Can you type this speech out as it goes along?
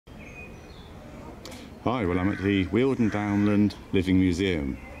Hi, well I'm at the Weald and Downland Living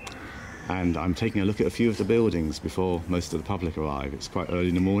Museum and I'm taking a look at a few of the buildings before most of the public arrive. It's quite early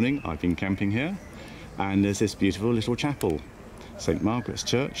in the morning, I've been camping here, and there's this beautiful little chapel, St Margaret's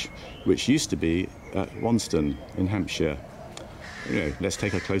Church, which used to be at Wonston in Hampshire. Anyway, let's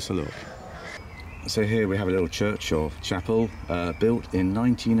take a closer look. So here we have a little church or chapel built in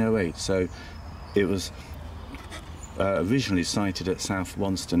 1908. So it was originally sited at South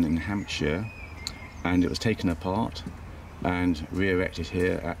Wonston in Hampshire, and it was taken apart and re-erected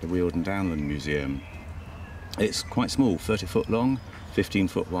here at the Weald and Downland Museum. It's quite small, 30 foot long, 15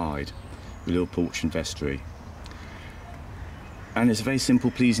 foot wide, with a little porch and vestry. And it's a very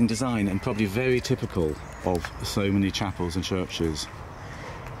simple, pleasing design, and probably very typical of so many chapels and churches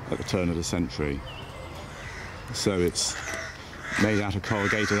at the turn of the century. So it's made out of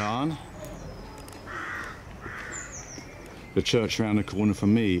corrugated iron. The church around the corner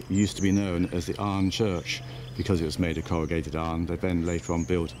from me used to be known as the Iron Church because it was made of corrugated iron. They then later on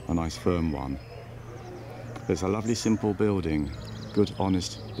built a nice firm one. It's a lovely simple building, good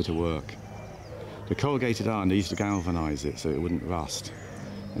honest bit of work. The corrugated iron, they used to galvanise it so it wouldn't rust,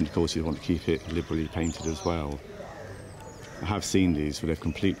 and of course you want to keep it liberally painted as well. I have seen these where they've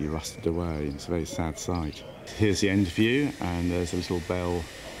completely rusted away. It's a very sad sight. Here's the end view, and there's a little bell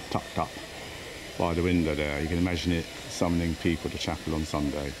tucked up by the window there. You can imagine it summoning people to chapel on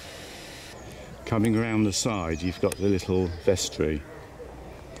Sunday. Coming around the side, you've got the little vestry.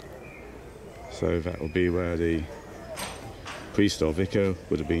 So that will be where the priest or vicar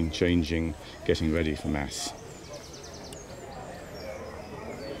would have been changing, getting ready for Mass.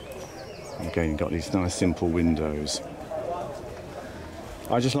 Again, you've got these nice simple windows.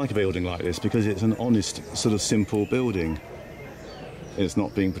 I just like a building like this because it's an honest, sort of simple building. It's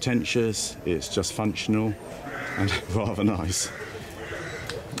not being pretentious, it's just functional and rather nice.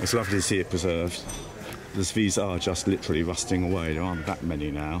 It's lovely to see it preserved. These are just literally rusting away. There aren't that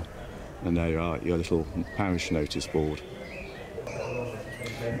many now. And there are your little parish notice board.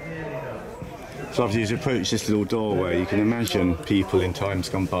 So after you approach this little doorway, you can imagine people in times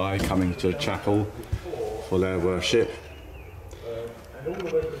gone by coming to the chapel for their worship.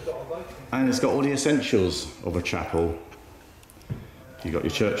 And it's got all the essentials of a chapel. You've got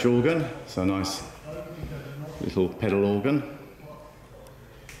your church organ, so a nice little pedal organ.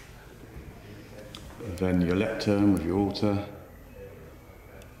 And then your lectern with your altar,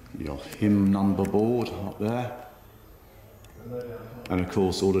 your hymn number board up there, and of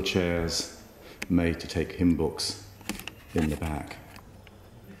course all the chairs made to take hymn books in the back.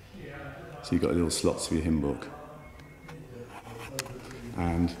 So you've got little slots for your hymn book.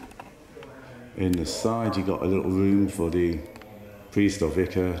 And in the side you've got a little room for the priest or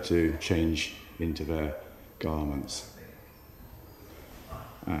vicar to change into their garments.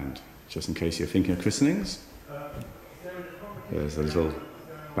 And just in case you're thinking of christenings, there's a little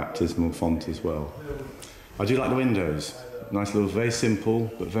baptismal font as well. I do like the windows. Nice little, very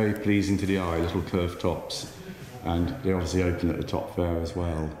simple but very pleasing to the eye, little curved tops. And they obviously open at the top there as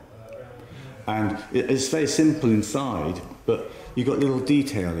well. And it's very simple inside, but you've got little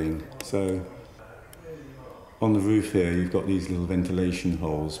detailing. So on the roof here, you've got these little ventilation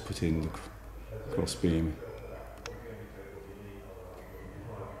holes put in the crossbeam.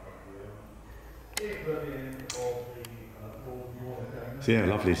 So yeah,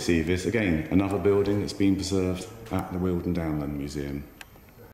 lovely to see this. Again, another building that's been preserved at the Weald and Downland Museum.